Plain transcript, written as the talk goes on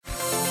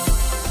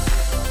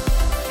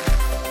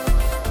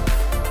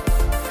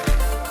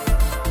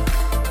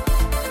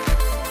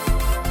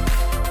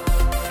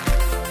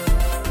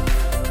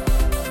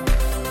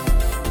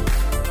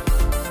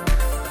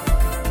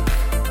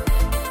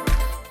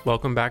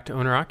Welcome back to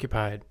Owner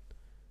Occupied.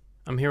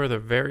 I'm here with a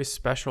very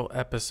special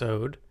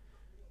episode.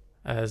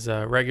 As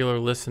regular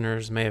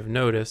listeners may have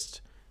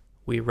noticed,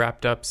 we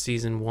wrapped up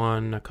season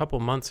 1 a couple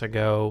months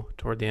ago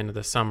toward the end of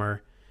the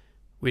summer.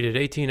 We did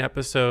 18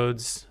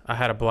 episodes. I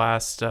had a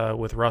blast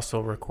with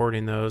Russell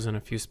recording those and a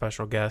few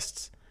special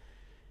guests.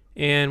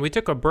 And we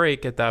took a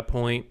break at that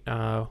point.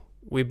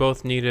 We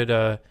both needed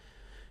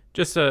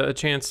just a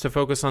chance to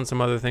focus on some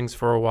other things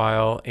for a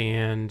while,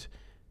 and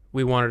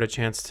we wanted a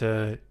chance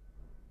to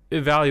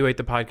evaluate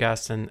the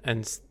podcast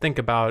and think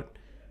about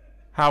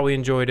how we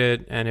enjoyed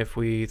it and if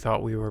we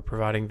thought we were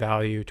providing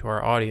value to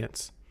our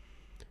audience.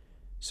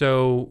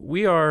 So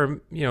we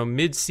are,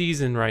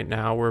 mid-season right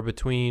now. We're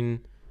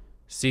between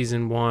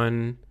season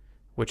 1,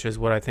 which is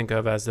what I think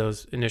of as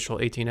those initial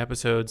 18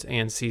 episodes,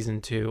 and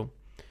season 2.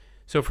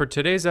 So for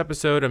today's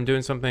episode, I'm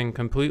doing something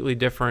completely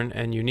different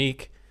and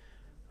unique.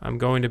 I'm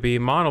going to be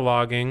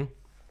monologuing,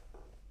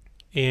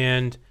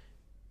 and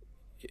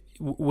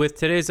with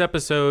today's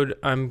episode,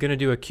 I'm going to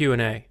do a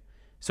Q&A.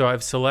 So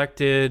I've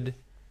selected,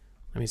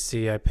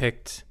 I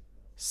picked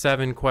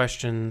 7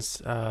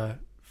 questions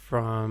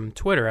from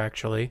Twitter,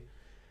 actually.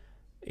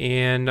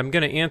 And I'm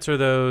going to answer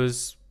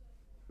those.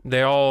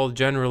 They all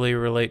generally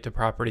relate to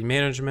property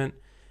management.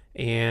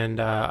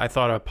 And I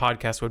thought a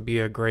podcast would be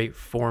a great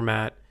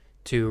format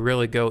to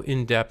really go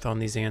in depth on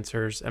these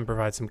answers and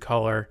provide some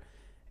color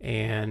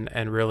and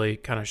really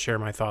kind of share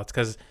my thoughts.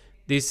 Because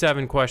these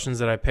 7 questions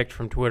that I picked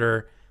from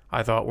Twitter,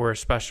 I thought were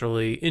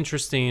especially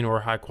interesting or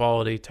high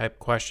quality type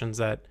questions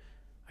that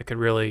I could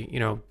really,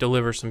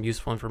 deliver some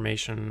useful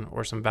information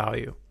or some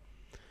value.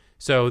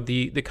 So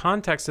the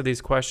context of these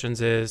questions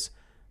is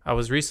I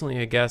was recently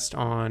a guest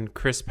on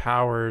Chris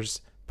Powers'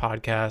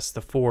 podcast,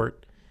 The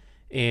Fort,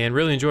 and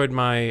really enjoyed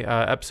my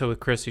episode with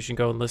Chris. You should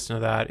go and listen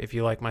to that. If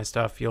you like my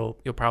stuff, you'll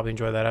probably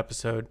enjoy that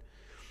episode.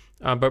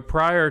 But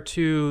prior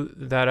to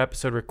that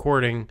episode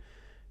recording,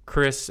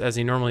 Chris, as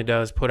he normally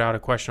does, put out a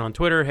question on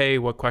Twitter. Hey,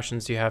 what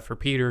questions do you have for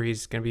Peter?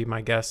 He's going to be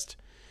my guest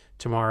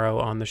tomorrow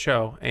on the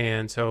show.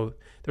 And so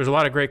there's a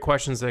lot of great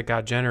questions that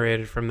got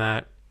generated from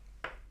that.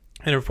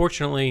 And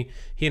unfortunately,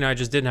 he and I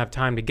just didn't have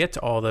time to get to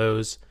all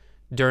those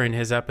during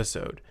his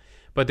episode.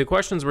 But the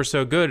questions were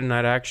so good, and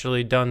I'd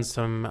actually done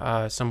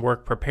some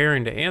work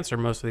preparing to answer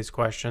most of these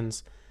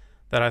questions,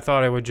 that I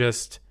thought I would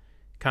just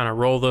kind of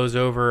roll those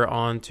over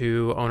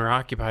onto Owner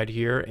Occupied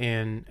here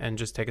and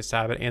just take a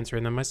stab at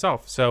answering them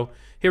myself. So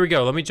here we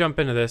go. Let me jump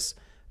into this.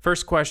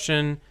 First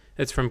question,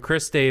 it's from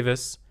Chris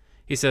Davis.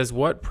 He says,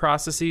 what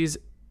processes,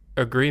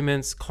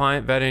 agreements,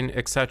 client vetting,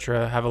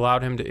 etc. have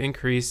allowed him to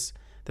increase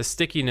the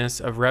stickiness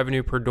of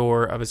revenue per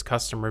door of his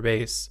customer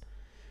base?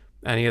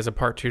 And he has a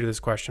part 2 to this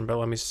question, but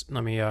let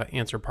me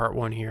answer part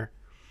 1 here.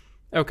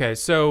 Okay,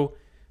 so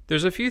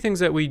there's a few things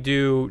that we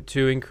do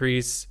to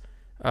increase.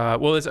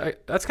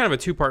 That's kind of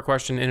a 2-part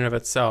question in and of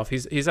itself.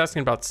 He's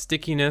asking about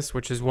stickiness,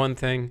 which is one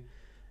thing,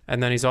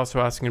 and then he's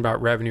also asking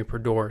about revenue per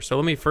door. So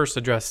let me first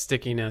address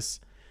stickiness.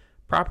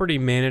 Property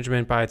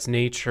management, by its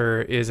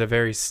nature, is a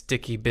very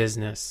sticky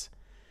business.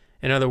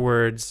 In other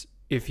words,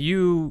 if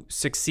you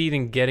succeed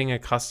in getting a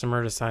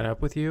customer to sign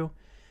up with you,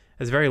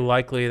 it's very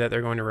likely that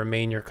they're going to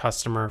remain your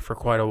customer for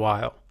quite a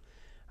while.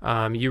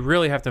 You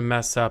really have to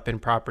mess up in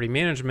property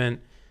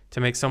management to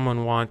make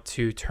someone want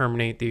to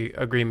terminate the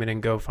agreement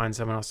and go find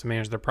someone else to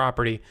manage their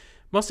property,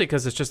 mostly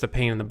because it's just a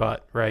pain in the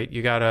butt, right?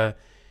 You got to,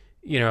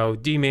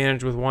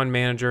 de-manage with one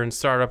manager and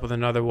start up with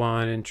another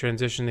one and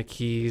transition the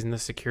keys and the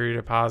security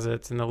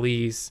deposits and the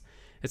lease.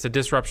 It's a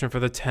disruption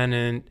for the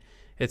tenant.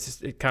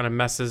 It kind of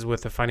messes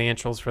with the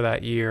financials for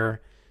that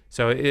year.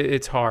 So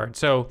it's hard.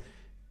 So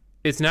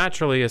it's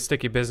naturally a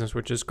sticky business,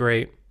 which is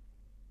great.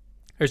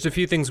 There's a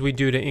few things we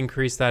do to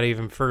increase that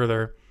even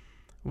further.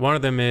 One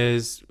of them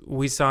is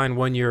we sign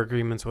 1-year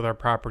agreements with our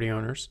property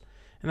owners,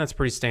 and that's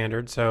pretty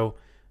standard. So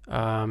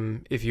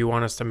if you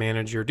want us to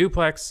manage your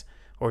duplex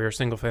or your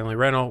single-family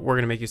rental, we're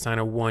going to make you sign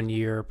a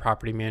 1-year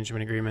property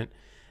management agreement.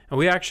 And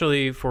we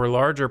actually, for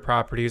larger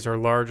properties or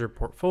larger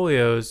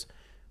portfolios,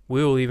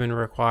 we will even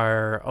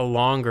require a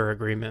longer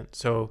agreement.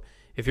 So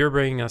if you're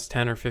bringing us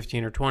 10 or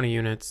 15 or 20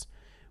 units,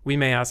 we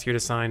may ask you to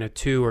sign a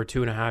 2 or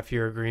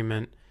 2.5-year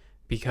agreement,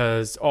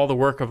 because all the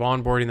work of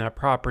onboarding that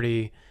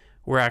property,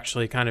 we're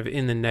actually kind of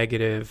in the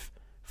negative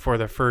for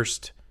the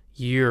first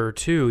year or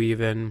 2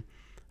 even,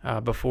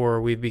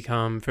 before we've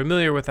become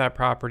familiar with that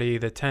property,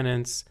 the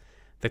tenants,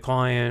 the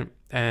client,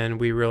 and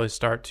we really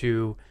start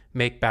to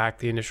make back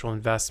the initial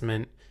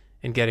investment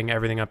in getting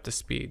everything up to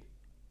speed.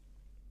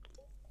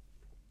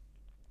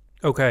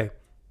 Okay.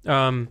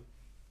 The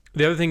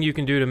other thing you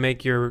can do to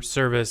make your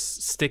service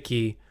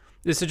sticky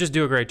is to just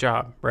do a great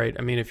job, right?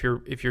 I mean, if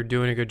you're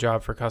doing a good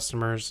job for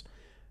customers,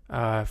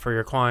 for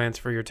your clients,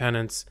 for your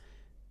tenants,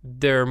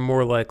 they're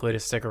more likely to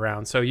stick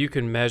around. So you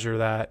can measure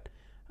that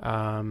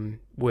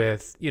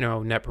with,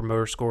 Net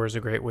Promoter Score is a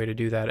great way to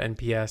do that,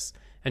 NPS,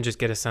 and just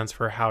get a sense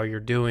for how you're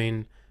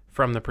doing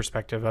from the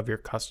perspective of your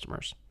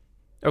customers.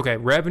 Okay,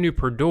 revenue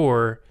per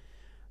door.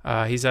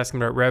 He's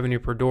asking about revenue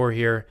per door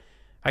here.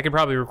 I could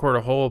probably record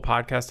a whole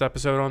podcast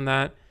episode on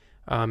that.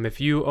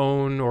 If you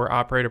own or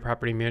operate a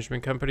property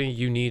management company,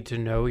 you need to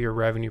know your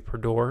revenue per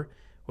door,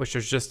 which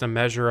is just a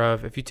measure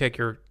of, if you take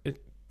your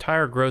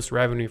entire gross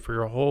revenue for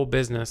your whole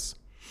business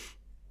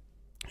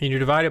and you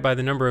divide it by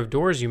the number of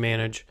doors you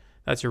manage,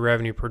 that's your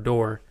revenue per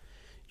door.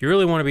 You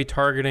really want to be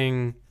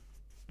targeting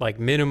like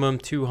minimum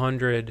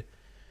 200.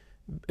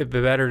 It'd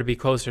be better to be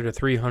closer to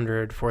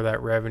 300 for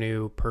that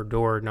revenue per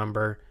door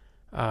number.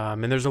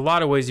 And there's a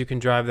lot of ways you can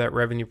drive that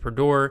revenue per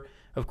door.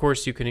 Of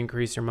course, you can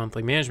increase your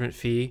monthly management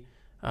fee,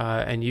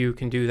 and you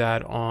can do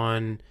that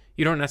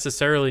you don't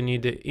necessarily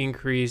need to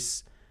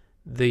increase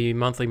the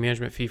monthly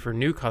management fee for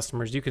new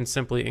customers. You can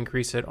simply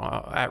increase it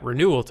at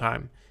renewal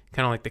time,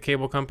 kind of like the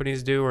cable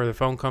companies do or the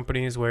phone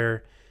companies,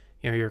 where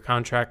your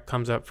contract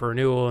comes up for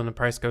renewal and the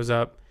price goes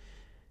up.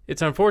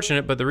 It's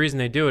unfortunate, but the reason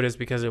they do it is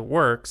because it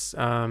works.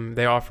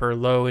 They offer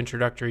low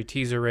introductory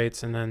teaser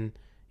rates, and then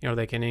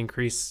they can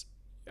increase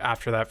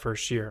after that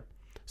first year.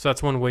 So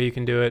that's one way you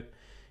can do it.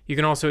 You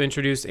can also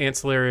introduce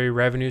ancillary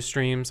revenue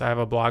streams. I have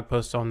a blog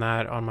post on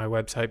that on my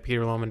website,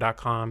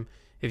 peterlohman.com.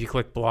 If you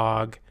click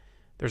blog,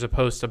 there's a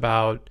post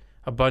about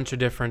a bunch of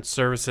different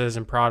services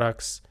and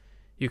products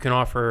you can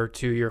offer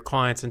to your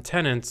clients and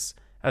tenants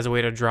as a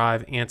way to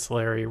drive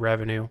ancillary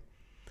revenue.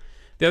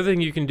 The other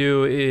thing you can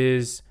do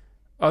is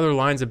other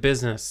lines of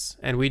business,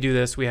 and we do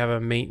this. We have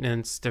a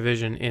maintenance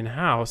division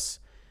in-house,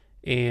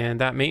 and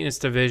that maintenance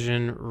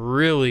division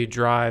really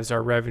drives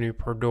our revenue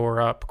per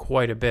door up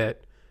quite a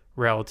bit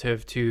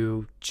relative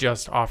to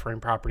just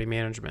offering property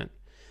management.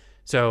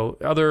 So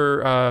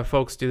other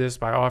folks do this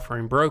by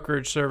offering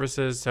brokerage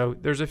services. So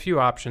there's a few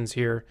options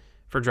here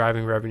for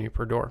driving revenue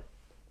per door.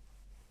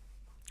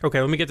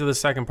 Okay, let me get to the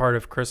second part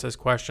of Chris's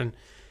question.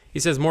 He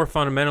says, more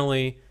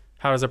fundamentally,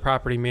 how does a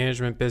property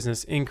management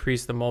business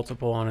increase the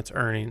multiple on its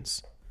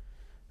earnings?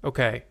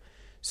 Okay,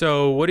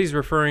 so what he's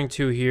referring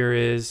to here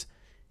is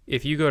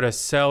if you go to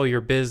sell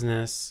your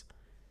business,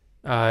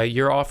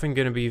 you're often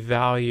going to be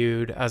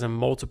valued as a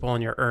multiple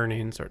on your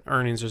earnings, or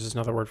earnings is just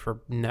another word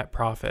for net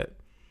profit.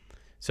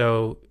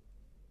 So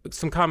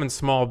some common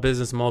small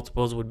business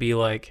multiples would be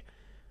like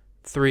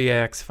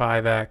 3x,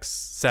 5x,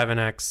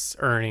 7x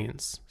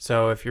earnings.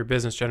 So if your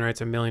business generates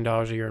 $1 million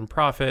a year in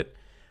profit,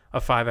 a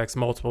 5x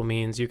multiple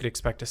means you could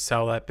expect to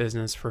sell that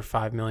business for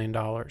 $5 million.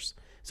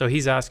 So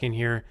he's asking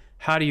here,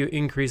 how do you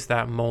increase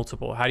that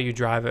multiple? How do you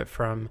drive it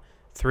from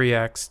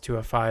 3x to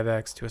a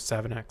 5x to a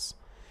 7x?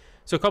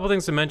 So a couple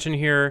things to mention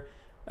here.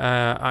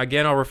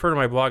 Again, I'll refer to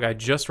my blog. I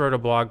just wrote a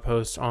blog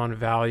post on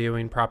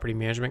valuing property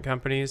management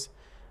companies.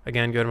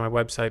 Again, go to my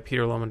website,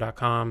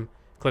 peterlohman.com,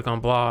 click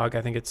on blog.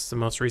 I think it's the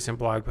most recent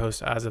blog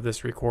post as of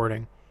this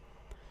recording.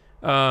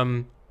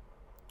 I'll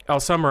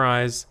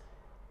summarize.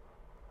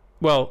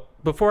 Well,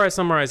 before I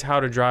summarize how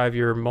to drive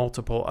your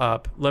multiple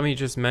up, let me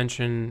just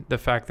mention the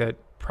fact that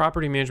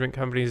property management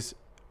companies,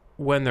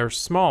 when they're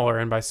smaller,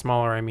 and by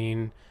smaller I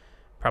mean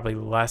probably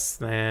less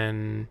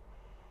than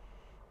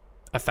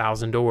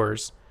 1,000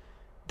 doors,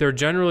 they're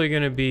generally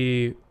going to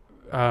be,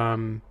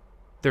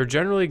 they're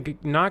generally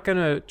not going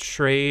to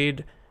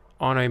trade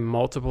on a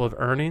multiple of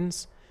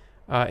earnings.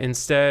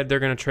 Instead, they're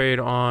going to trade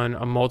on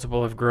a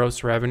multiple of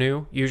gross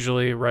revenue.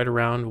 Usually right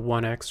around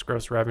 1x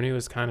gross revenue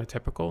is kind of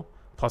typical,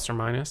 plus or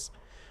minus.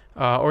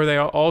 Or they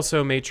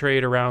also may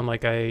trade around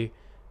like a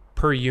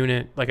per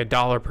unit, like a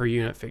dollar per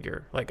unit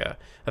figure, like a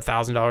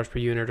 $1,000 per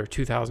unit or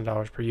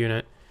 $2,000 per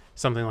unit,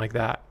 something like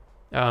that.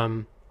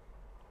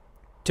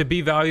 To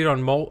be valued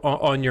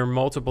on your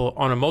multiple,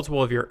 on a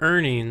multiple of your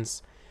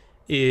earnings,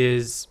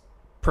 is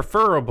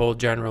preferable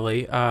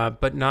generally,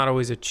 but not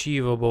always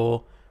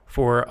achievable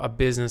for a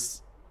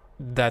business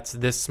that's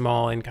this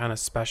small and kind of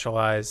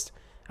specialized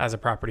as a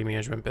property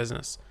management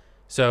business.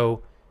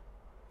 So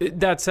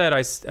that said,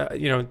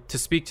 to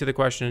speak to the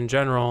question in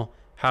general,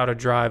 how to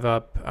drive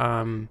up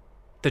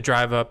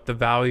the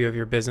value of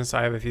your business,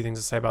 I have a few things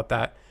to say about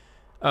that.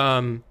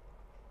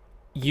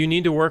 You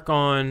need to work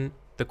on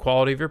the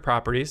quality of your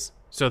properties.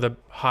 So the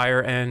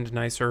higher end,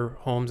 nicer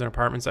homes and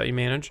apartments that you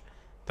manage,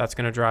 that's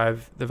going to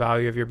drive the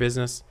value of your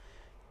business.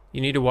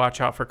 You need to watch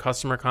out for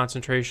customer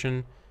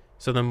concentration.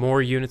 So the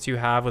more units you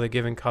have with a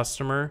given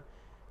customer,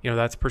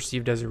 that's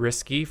perceived as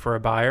risky for a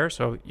buyer.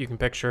 So you can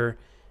picture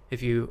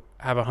if you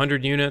have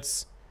 100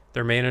 units,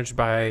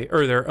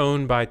 they're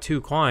owned by 2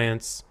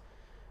 clients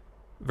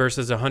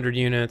versus 100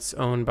 units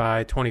owned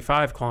by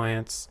 25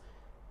 clients.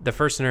 The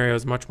first scenario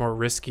is much more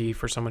risky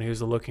for someone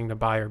who's looking to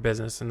buy your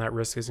business, and that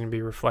risk is going to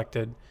be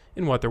reflected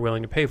in what they're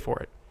willing to pay for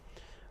it.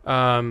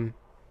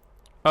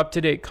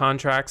 Up-to-date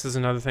contracts is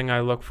another thing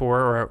I look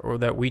for, or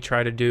that we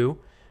try to do.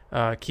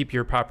 Keep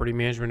your property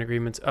management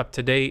agreements up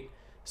to date,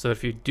 so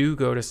if you do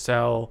go to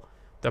sell,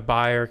 the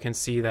buyer can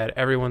see that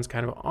everyone's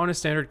kind of on a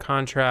standard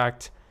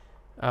contract.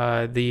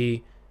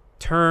 The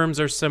terms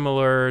are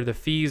similar, the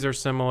fees are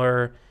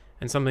similar,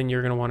 and something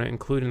you're going to want to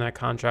include in that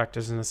contract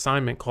is an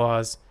assignment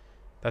clause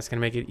that's going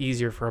to make it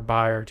easier for a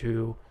buyer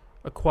to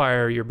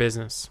acquire your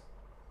business.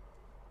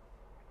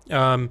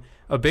 A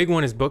big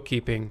one is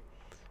bookkeeping.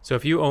 So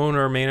if you own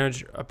or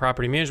manage a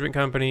property management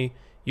company,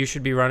 you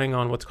should be running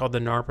on what's called the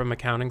NARPM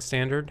accounting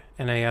standard,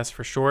 NAS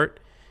for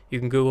short. You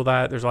can Google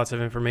that. There's lots of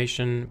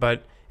information,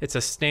 but it's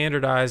a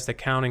standardized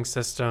accounting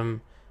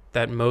system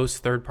that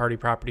most third-party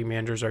property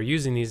managers are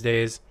using these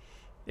days.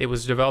 It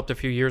was developed a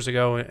few years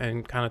ago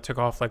and kind of took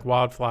off like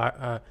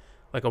wildfire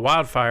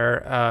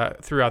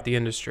throughout the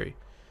industry.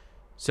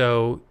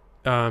 So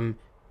in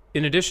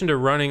addition to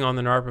running on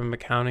the NARPM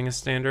accounting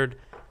standard,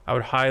 I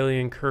would highly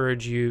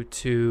encourage you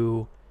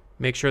to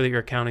make sure that your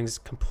accounting is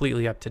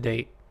completely up to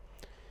date.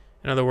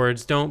 In other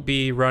words, don't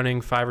be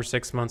running 5 or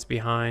 6 months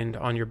behind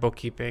on your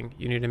bookkeeping.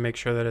 You need to make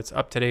sure that it's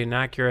up to date and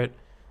accurate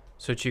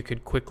so that you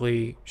could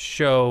quickly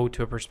show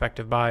to a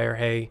prospective buyer,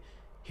 hey,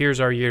 here's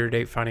our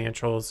year-to-date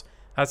financials.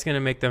 That's going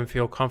to make them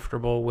feel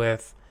comfortable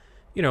with,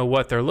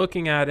 what they're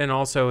looking at, and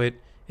also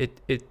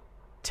it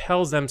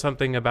tells them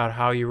something about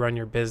how you run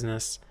your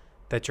business,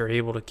 that you're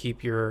able to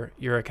keep your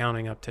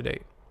accounting up to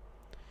date.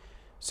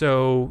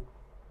 So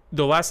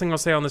the last thing I'll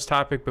say on this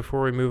topic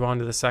before we move on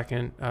to the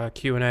second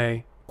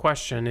Q&A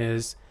question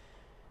is,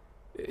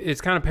 it's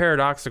kind of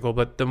paradoxical,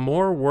 but the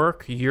more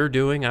work you're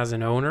doing as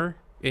an owner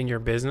in your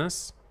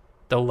business,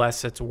 the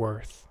less it's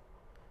worth.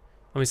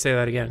 Let me say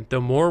that again. The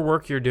more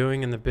work you're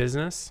doing in the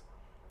business,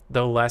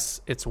 the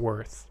less it's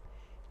worth.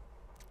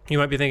 You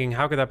might be thinking,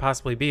 how could that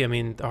possibly be? I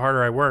mean, the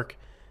harder I work,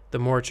 the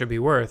more it should be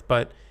worth.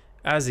 But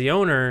as the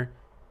owner,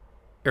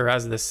 or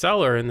as the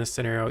seller in this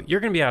scenario, you're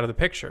going to be out of the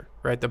picture,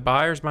 right? The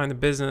buyer's buying the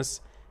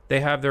business. They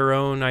have their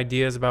own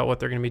ideas about what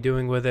they're going to be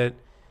doing with it.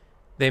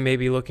 They may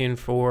be looking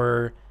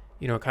for,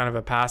 kind of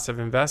a passive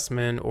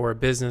investment or a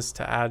business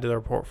to add to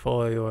their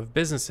portfolio of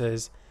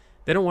businesses.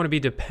 They don't want to be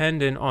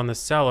dependent on the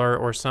seller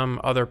or some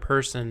other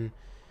person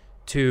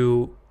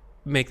to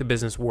make the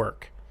business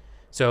work.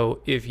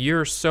 So if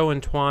you're so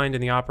entwined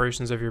in the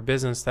operations of your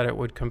business that it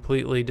would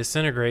completely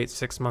disintegrate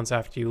 6 months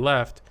after you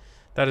left,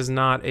 that is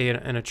not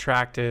an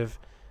attractive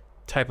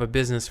type of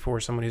business for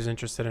someone who's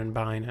interested in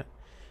buying it.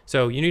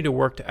 So you need to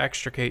work to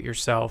extricate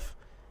yourself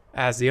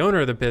as the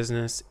owner of the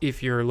business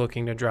if you're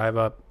looking to drive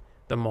up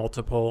the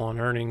multiple on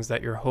earnings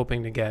that you're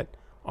hoping to get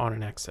on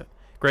an exit.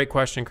 Great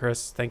question,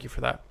 Chris. Thank you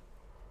for that.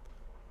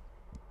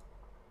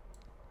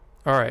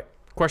 All right.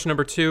 Question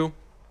number 2.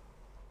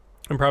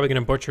 I'm probably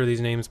going to butcher these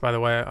names, by the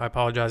way. I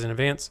apologize in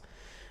advance.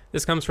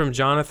 This comes from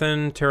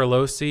Jonathan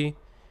Terralosi.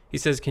 He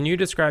says, can you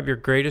describe your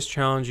greatest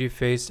challenge you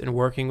faced in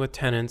working with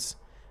tenants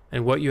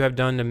and what you have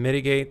done to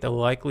mitigate the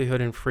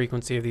likelihood and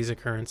frequency of these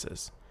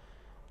occurrences?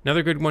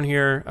 Another good one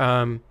here.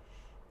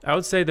 I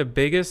would say the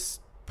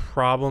biggest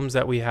problems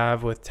that we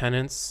have with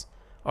tenants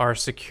are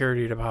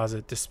security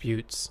deposit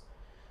disputes.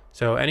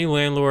 So any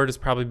landlord has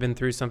probably been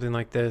through something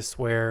like this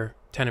where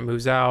tenant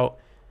moves out,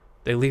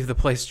 they leave the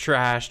place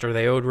trashed, or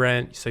they owed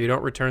rent, so you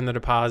don't return the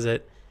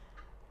deposit.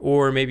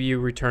 Or maybe you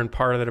return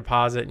part of the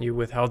deposit and you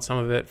withheld some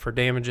of it for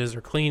damages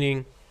or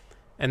cleaning.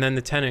 And then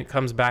the tenant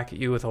comes back at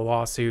you with a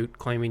lawsuit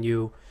claiming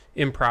you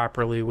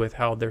improperly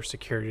withheld their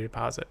security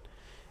deposit.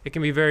 It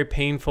can be very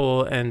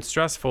painful and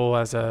stressful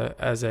as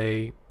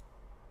a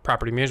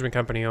property management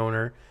company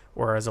owner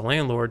or as a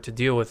landlord to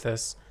deal with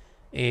this.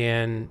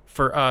 And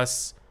for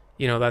us,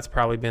 that's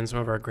probably been some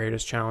of our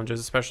greatest challenges,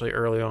 especially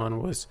early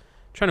on, was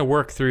trying to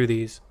work through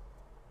these.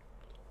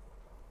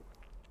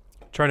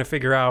 Trying to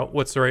figure out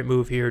what's the right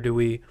move here. Do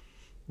we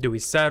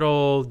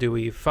settle? Do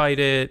we fight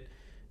it?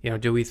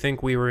 Do we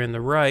think we were in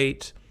the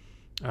right?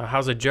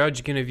 How's a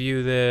judge going to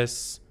view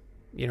this?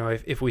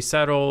 If we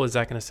settle, is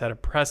that going to set a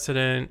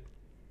precedent?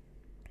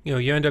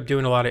 You end up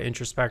doing a lot of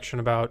introspection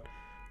about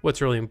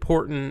what's really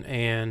important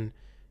and,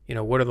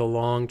 what are the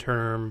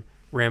long-term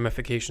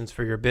ramifications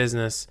for your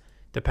business,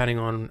 depending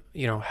on,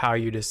 how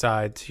you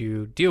decide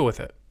to deal with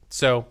it.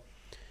 So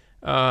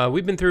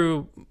we've been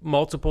through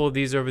multiple of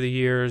these over the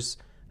years.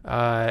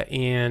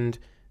 And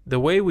the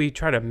way we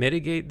try to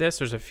mitigate this,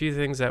 there's a few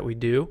things that we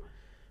do.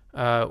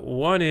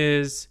 One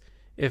is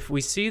if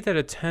we see that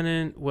a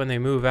tenant, when they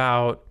move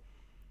out,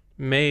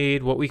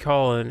 made what we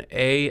call an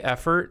A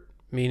effort,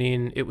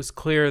 meaning it was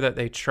clear that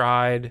they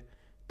tried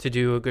to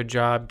do a good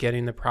job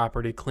getting the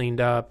property cleaned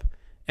up,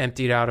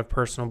 emptied out of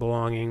personal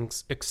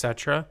belongings,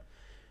 etc.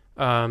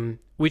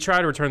 We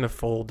try to return the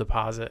full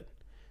deposit.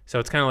 So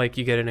it's kind of like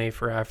you get an A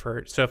for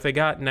effort. So if they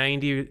got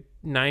 90 to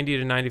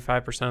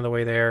 95% of the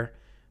way there,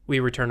 we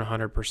return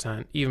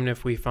 100%, even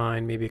if we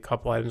find maybe a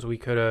couple items we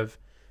could have,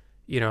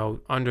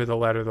 under the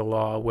letter of the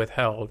law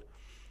withheld.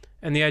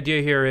 And the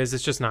idea here is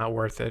it's just not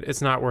worth it.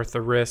 It's not worth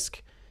the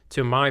risk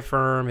to my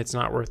firm. It's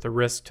not worth the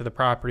risk to the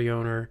property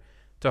owner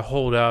to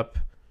hold up,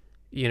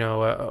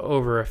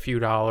 over a few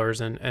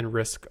dollars and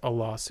risk a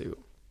lawsuit.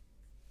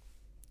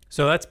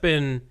 So that's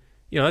been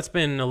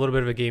a little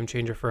bit of a game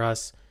changer for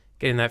us.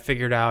 Getting that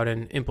figured out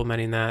and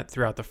implementing that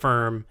throughout the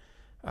firm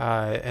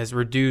has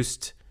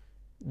reduced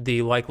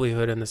the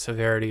likelihood and the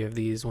severity of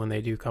these when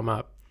they do come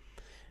up.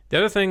 The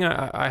other thing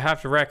I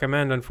have to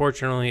recommend,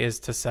 unfortunately, is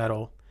to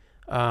settle.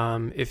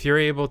 If you're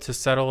able to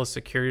settle a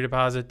security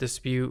deposit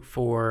dispute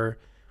for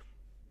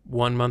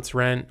 1 month's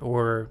rent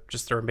or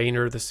just the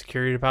remainder of the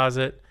security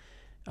deposit,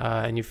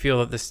 and you feel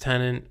that this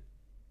tenant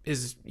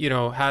is,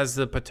 has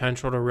the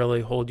potential to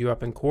really hold you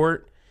up in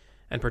court,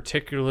 and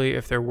particularly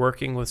if they're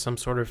working with some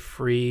sort of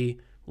free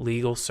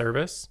legal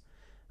service,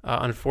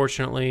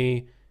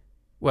 Unfortunately,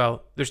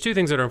 well, there's two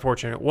things that are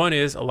unfortunate. One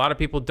is a lot of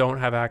people don't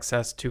have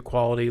access to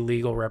quality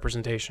legal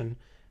representation.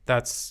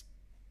 That's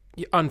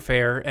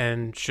unfair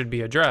and should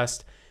be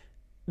addressed.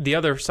 The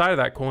other side of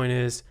that coin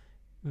is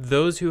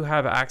those who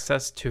have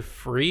access to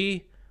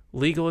free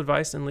legal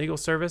advice and legal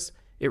service,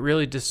 it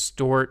really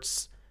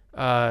distorts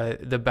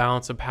the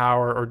balance of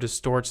power or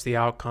distorts the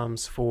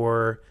outcomes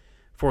for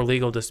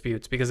legal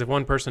disputes. Because if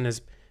one person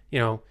is,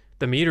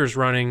 the meter's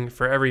running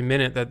for every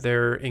minute that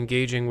they're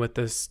engaging with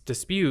this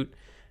dispute,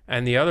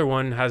 and the other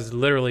one has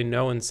literally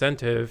no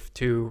incentive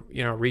to,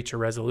 reach a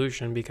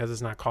resolution because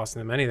it's not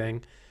costing them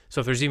anything. So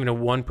if there's even a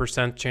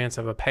 1% chance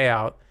of a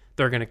payout,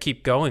 they're going to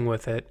keep going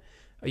with it.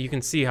 You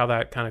can see how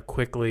that kind of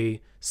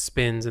quickly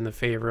spins in the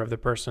favor of the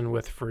person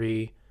with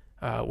free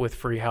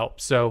help.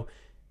 So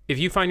if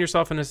you find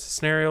yourself in a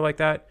scenario like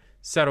that,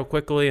 settle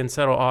quickly and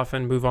settle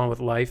often, move on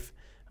with life.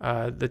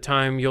 The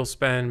time you'll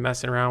spend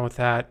messing around with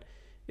that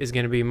is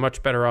going to be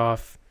much better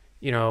off,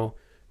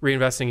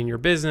 reinvesting in your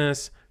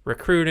business,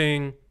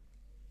 recruiting,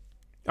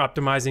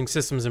 optimizing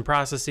systems and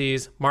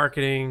processes,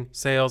 marketing,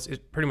 sales.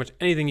 Pretty much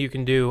anything you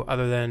can do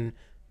other than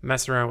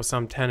messing around with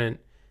some tenant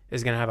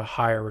is going to have a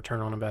higher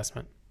return on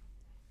investment.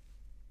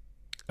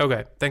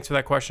 Okay, thanks for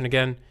that question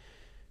again.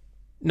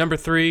 Number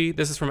 3,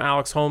 this is from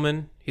Alex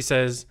Holman. He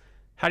says,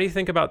 how do you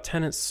think about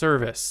tenant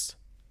service?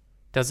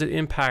 Does it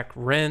impact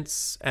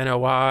rents,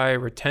 NOI,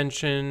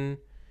 retention?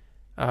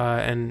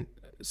 And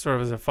sort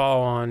of as a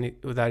follow-on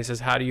with that, he says,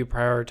 how do you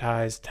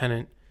prioritize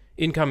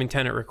incoming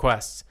tenant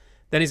requests?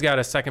 Then he's got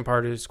a second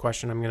part of his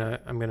question I'm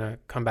gonna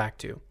come back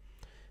to.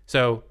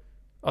 So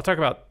I'll talk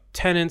about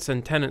tenants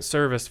and tenant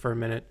service for a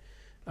minute.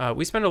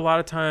 We spend a lot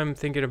of time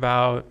thinking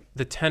about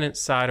the tenant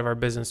side of our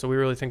business. So we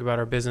really think about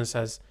our business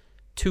as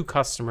two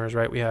customers,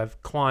 right? We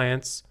have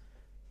clients,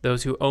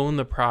 those who own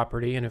the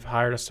property and have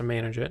hired us to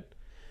manage it,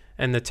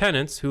 and the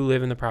tenants who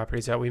live in the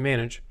properties that we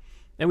manage.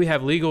 And we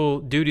have legal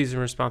duties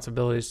and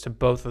responsibilities to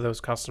both of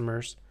those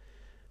customers.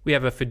 We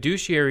have a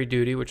fiduciary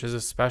duty, which is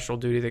a special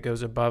duty that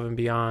goes above and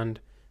beyond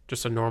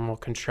just a normal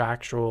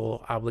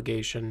contractual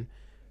obligation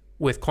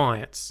with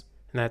clients.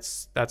 And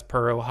that's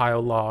per Ohio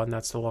law, and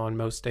that's the law in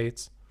most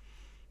states.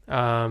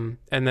 And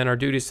then our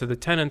duties to the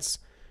tenants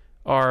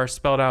are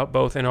spelled out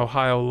both in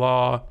Ohio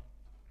law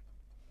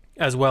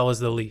as well as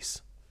the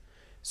lease.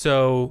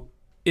 So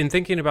in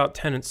thinking about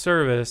tenant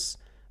service,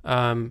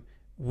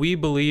 we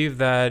believe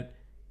that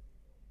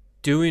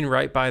doing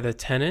right by the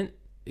tenant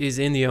is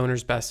in the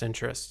owner's best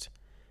interest.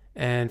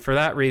 And for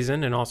that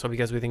reason, and also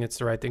because we think it's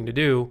the right thing to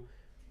do,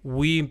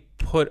 we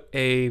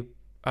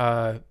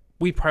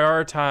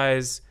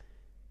prioritize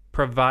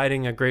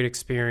providing a great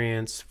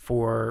experience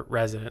for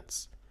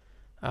residents.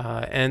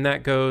 And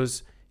that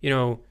goes,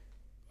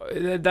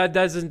 that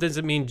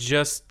doesn't mean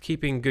just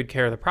keeping good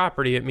care of the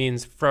property. It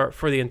means for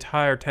the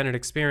entire tenant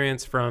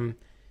experience, from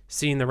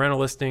seeing the rental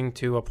listing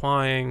to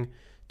applying,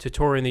 to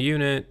touring the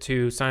unit,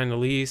 to signing the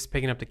lease,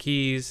 picking up the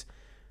keys,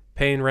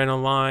 paying rent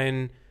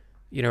online,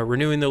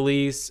 renewing the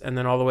lease, and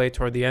then all the way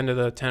toward the end of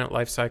the tenant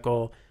life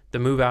cycle, the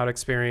move-out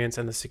experience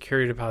and the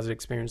security deposit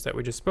experience that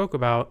we just spoke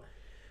about.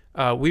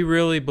 We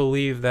really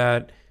believe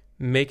that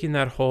making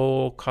that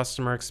whole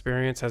customer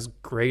experience as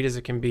great as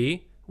it can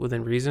be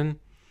within reason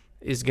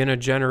is going to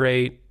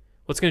generate,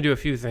 well, it's going to do a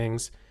few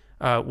things.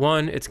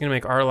 One, it's going to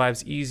make our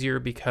lives easier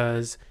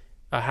because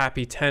a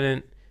happy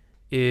tenant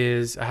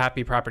is a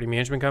happy property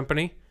management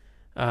company.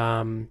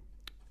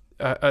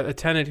 A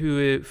tenant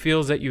who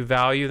feels that you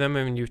value them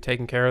and you've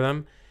taken care of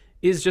them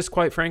is just,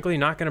 quite frankly,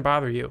 not going to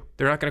bother you.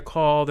 They're not going to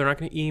call. They're not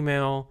going to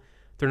email.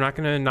 They're not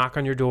going to knock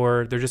on your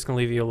door. They're just going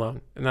to leave you alone.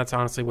 And that's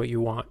honestly what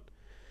you want.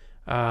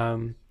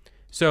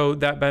 So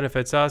that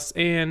benefits us.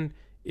 And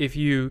if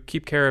you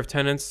keep care of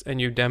tenants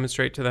and you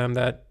demonstrate to them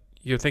that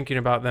you're thinking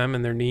about them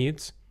and their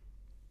needs,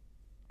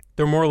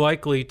 they're more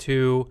likely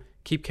to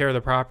keep care of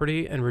the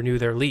property and renew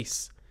their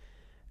lease.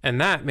 And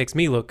that makes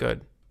me look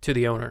good to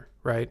the owner,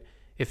 right?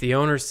 If the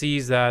owner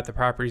sees that the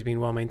property is being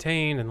well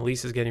maintained and the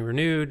lease is getting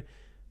renewed,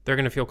 they're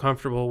going to feel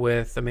comfortable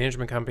with the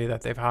management company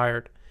that they've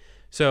hired.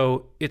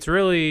 So it's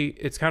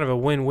kind of a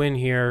win-win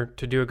here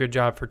to do a good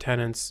job for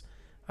tenants,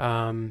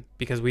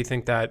 because we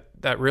think that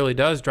really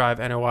does drive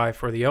NOI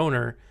for the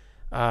owner,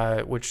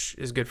 which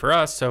is good for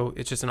us. So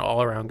it's just an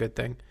all-around good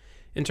thing.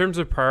 In terms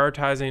of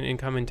prioritizing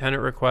incoming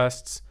tenant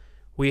requests,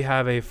 we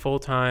have a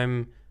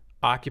full-time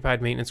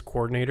occupied maintenance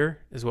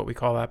coordinator is what we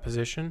call that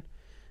position.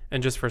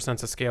 And just for a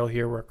sense of scale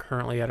here, we're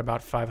currently at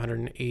about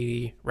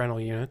 580 rental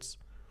units.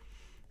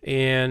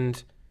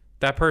 And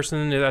that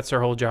person, that's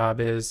their whole job,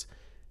 is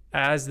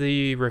as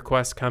the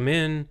requests come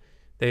in,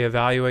 they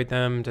evaluate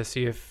them to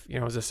see if,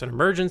 is this an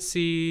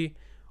emergency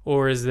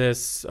or is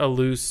this a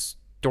loose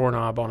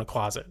doorknob on a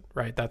closet,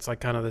 right? That's like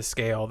kind of the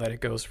scale that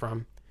it goes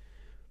from.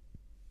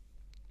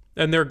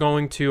 And they're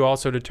going to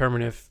also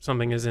determine if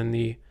something is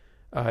an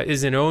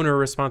owner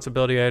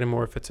responsibility item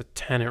or if it's a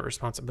tenant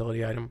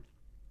responsibility item.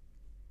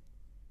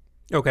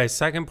 Okay,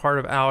 second part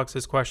of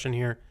Alex's question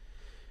here.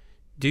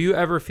 Do you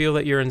ever feel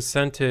that your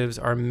incentives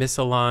are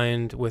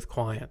misaligned with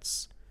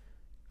clients?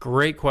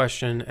 Great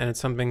question, and it's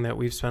something that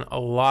we've spent a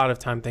lot of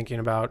time thinking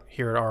about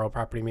here at RL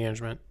Property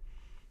Management.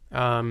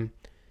 Let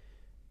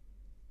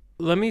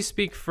me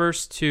speak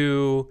first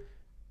to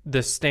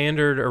the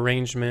standard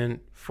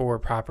arrangement for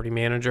property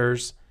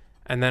managers,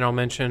 and then I'll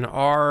mention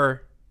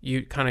our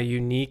kind of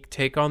unique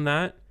take on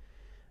that.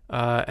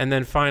 And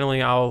then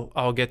finally,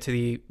 I'll get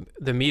to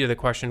the meat of the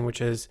question, which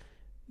is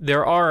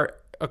there are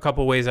a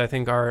couple ways I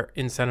think our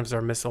incentives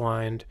are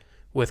misaligned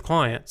with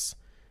clients,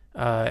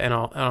 and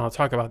I'll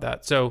talk about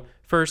that. So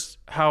first,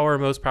 how are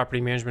most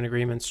property management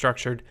agreements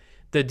structured?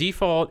 The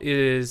default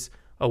is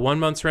a 1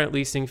 month's rent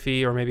leasing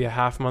fee, or maybe a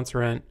half month's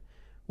rent,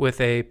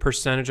 with a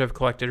percentage of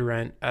collected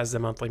rent as the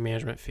monthly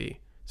management fee.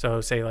 So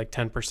say like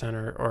 10%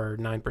 or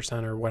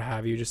 9% or what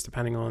have you, just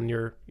depending on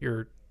your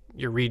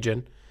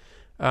region.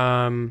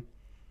 And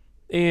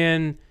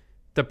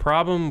the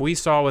problem we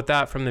saw with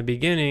that from the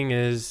beginning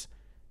is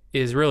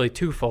really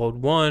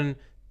twofold. One,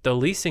 the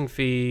leasing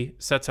fee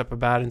sets up a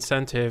bad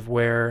incentive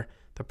where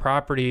the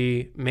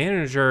property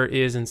manager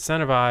is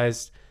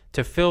incentivized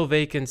to fill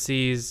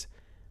vacancies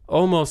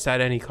almost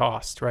at any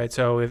cost, right?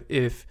 So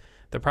if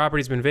the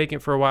property's been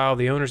vacant for a while,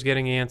 the owner's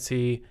getting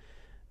antsy,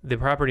 the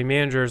property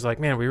manager is like,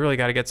 man, we really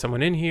got to get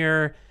someone in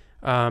here.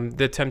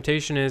 The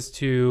temptation is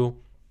to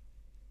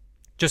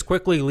just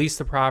quickly lease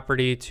the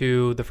property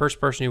to the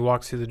first person who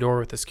walks through the door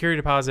with a security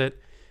deposit.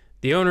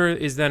 The owner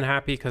is then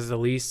happy because the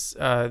lease,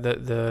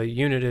 the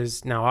unit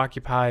is now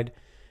occupied,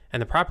 and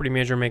the property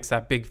manager makes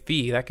that big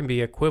fee. That can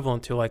be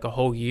equivalent to like a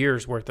whole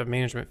year's worth of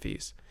management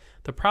fees.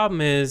 The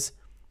problem is,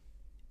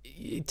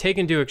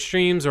 taken to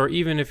extremes, or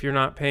even if you're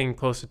not paying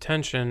close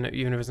attention,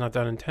 even if it's not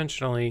done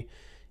intentionally,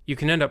 you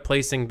can end up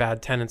placing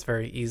bad tenants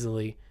very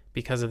easily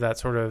because of that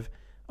sort of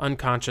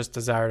unconscious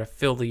desire to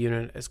fill the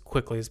unit as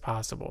quickly as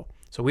possible.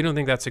 So we don't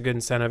think that's a good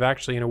incentive.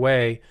 Actually, in a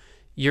way,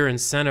 you're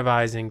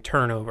incentivizing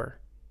turnover,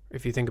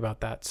 if you think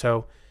about that.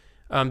 So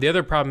the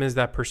other problem is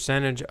that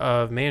percentage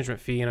of management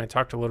fee, and I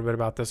talked a little bit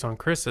about this on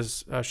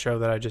Chris's show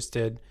that I just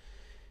did.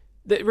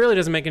 That really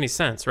doesn't make any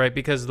sense, right?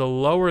 Because the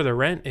lower the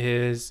rent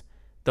is,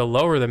 the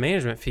lower the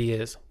management fee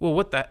is.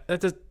 Well,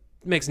 that just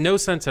makes no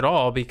sense at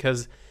all,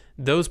 because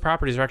those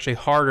properties are actually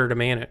harder to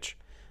manage.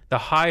 The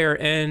higher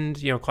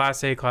end,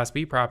 Class A, Class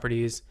B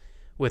properties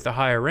with the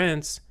higher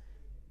rents,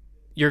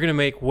 you're going to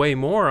make way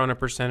more on a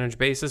percentage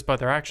basis, but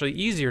they're actually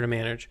easier to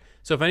manage.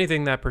 So if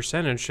anything, that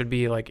percentage should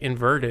be like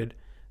inverted.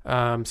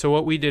 So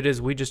what we did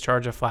is we just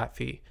charge a flat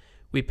fee.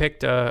 We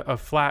picked a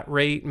flat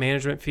rate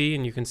management fee,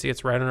 and you can see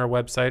it's right on our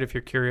website if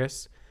you're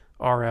curious,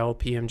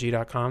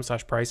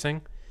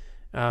 rlpmg.com/pricing.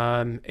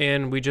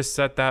 And we just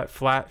set that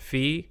flat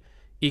fee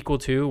equal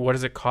to what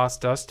does it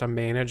cost us to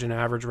manage an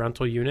average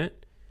rental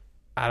unit,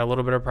 add a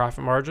little bit of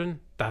profit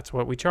margin. That's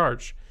what we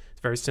charge.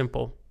 It's very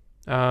simple.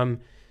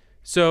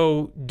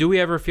 So do we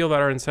ever feel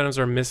that our incentives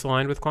are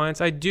misaligned with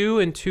clients? I do,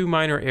 in two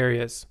minor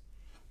areas,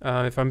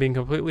 if I'm being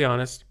completely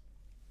honest.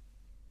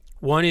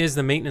 One is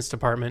the maintenance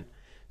department.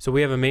 So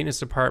we have a maintenance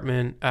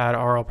department at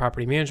RL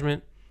Property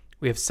Management.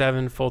 We have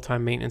 7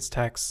 full-time maintenance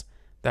techs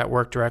that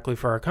work directly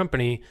for our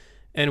company,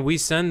 and we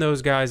send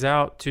those guys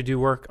out to do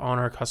work on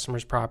our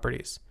customers'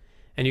 properties.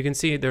 And you can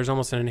see there's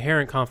almost an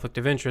inherent conflict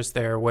of interest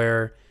there,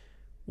 where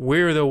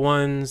we're the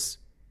ones,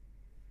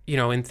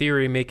 in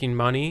theory, making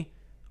money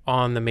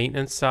on the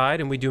maintenance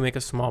side, and we do make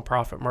a small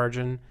profit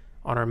margin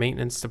on our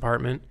maintenance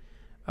department,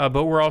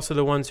 but we're also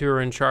the ones who are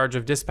in charge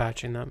of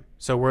dispatching them.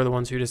 So we're the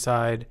ones who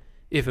decide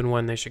if and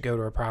when they should go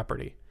to a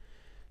property.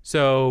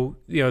 So,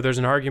 there's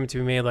an argument to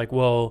be made like,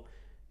 well,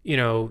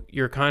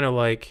 you're kind of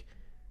like,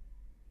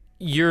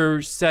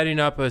 you're setting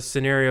up a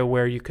scenario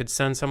where you could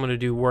send someone to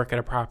do work at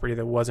a property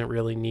that wasn't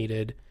really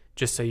needed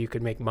just so you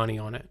could make money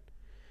on it.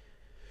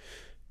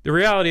 The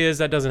reality is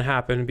that doesn't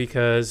happen,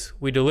 because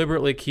we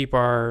deliberately keep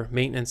our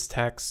maintenance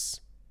techs,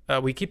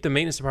 we keep the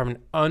maintenance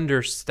department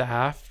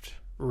understaffed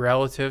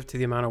relative to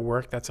the amount of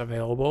work that's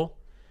available.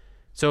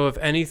 So if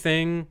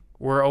anything,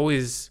 we're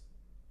always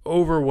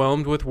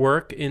overwhelmed with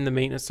work in the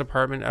maintenance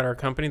department at our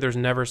company. There's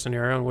never a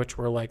scenario in which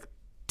we're like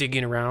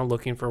digging around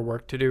looking for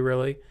work to do,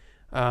 really.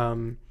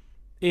 And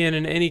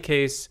in any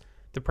case,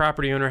 the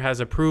property owner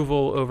has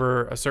approval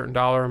over a certain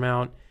dollar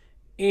amount.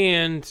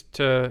 And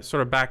to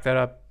sort of back that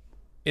up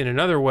in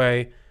another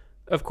way,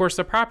 of course,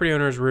 the property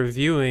owner is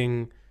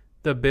reviewing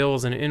the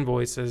bills and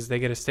invoices. They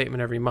get a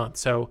statement every month.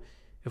 So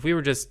if we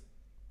were just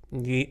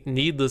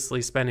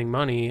needlessly spending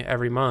money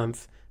every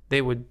month,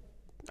 they would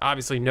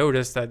obviously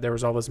notice that there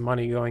was all this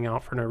money going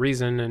out for no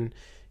reason, and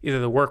either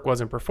the work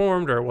wasn't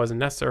performed or it wasn't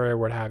necessary or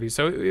what have you.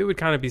 So it would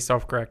kind of be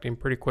self-correcting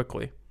pretty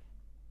quickly.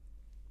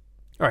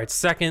 All right,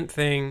 second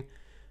thing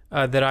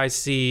that I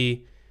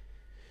see,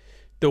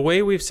 the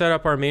way we've set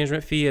up our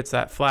management fee, it's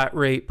that flat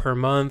rate per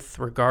month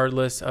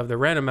regardless of the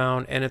rent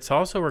amount, and it's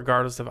also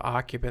regardless of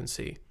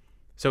occupancy.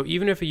 So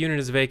even if a unit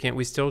is vacant,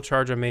 we still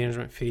charge a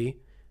management fee.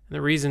 And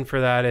the reason for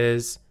that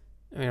is,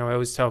 I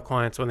always tell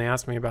clients when they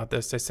ask me about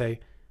this, they say,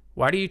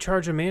 why do you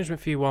charge a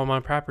management fee while my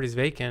property's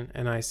vacant?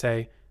 And I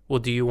say, well,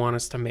 do you want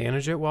us to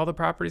manage it while the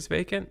property's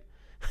vacant?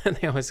 And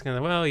they always kind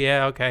of, well,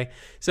 yeah, okay.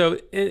 So,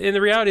 and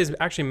the reality is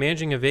actually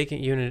managing a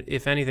vacant unit,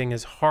 if anything,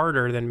 is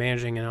harder than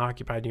managing an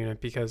occupied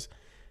unit because,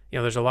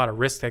 there's a lot of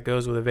risk that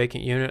goes with a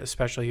vacant unit,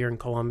 especially here in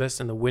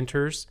Columbus in the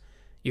winters.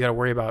 You got to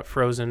worry about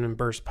frozen and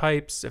burst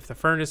pipes. If the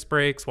furnace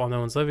breaks while no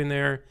one's living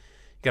there,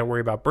 you got to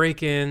worry about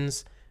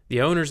break-ins.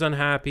 The owner's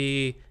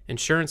unhappy.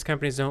 Insurance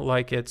companies don't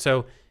like it.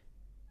 So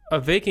a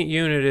vacant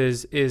unit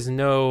is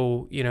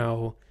no,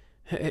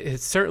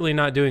 it's certainly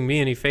not doing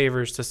me any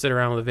favors to sit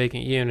around with a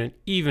vacant unit,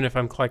 even if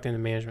I'm collecting the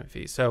management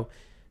fee. So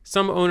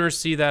some owners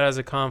see that as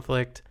a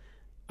conflict.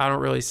 I don't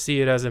really see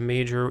it as a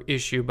major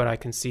issue, but I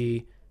can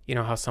see,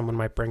 how someone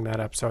might bring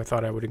that up. So I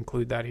thought I would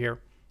include that here.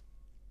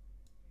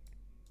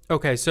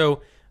 Okay,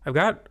 so I've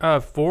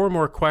got 4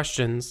 more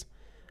questions.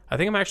 I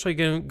think I'm actually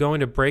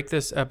going to break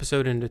this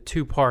episode into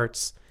 2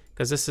 parts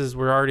because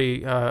we're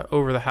already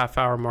over the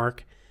half-hour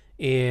mark.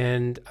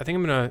 And I think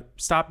I'm going to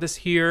stop this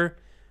here.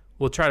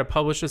 We'll try to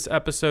publish this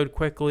episode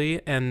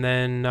quickly, and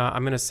then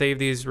I'm going to save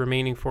these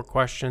remaining 4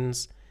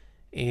 questions,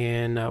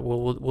 and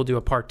we'll do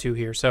a part 2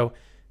 here. So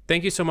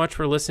thank you so much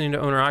for listening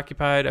to Owner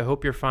Occupied. I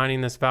hope you're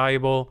finding this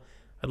valuable.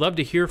 I'd love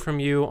to hear from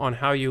you on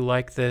how you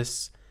like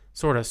this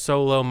sort of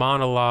solo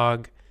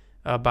monologue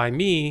by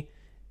me,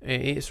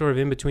 sort of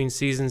in between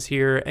seasons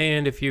here.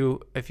 And if you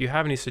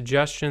have any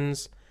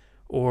suggestions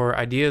or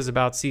ideas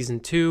about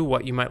season 2,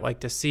 what you might like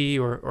to see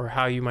or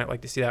how you might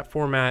like to see that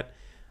format,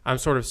 I'm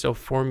sort of still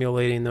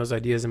formulating those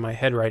ideas in my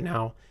head right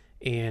now,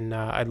 and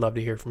I'd love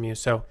to hear from you.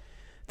 So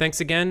thanks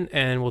again,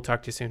 and we'll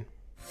talk to you soon.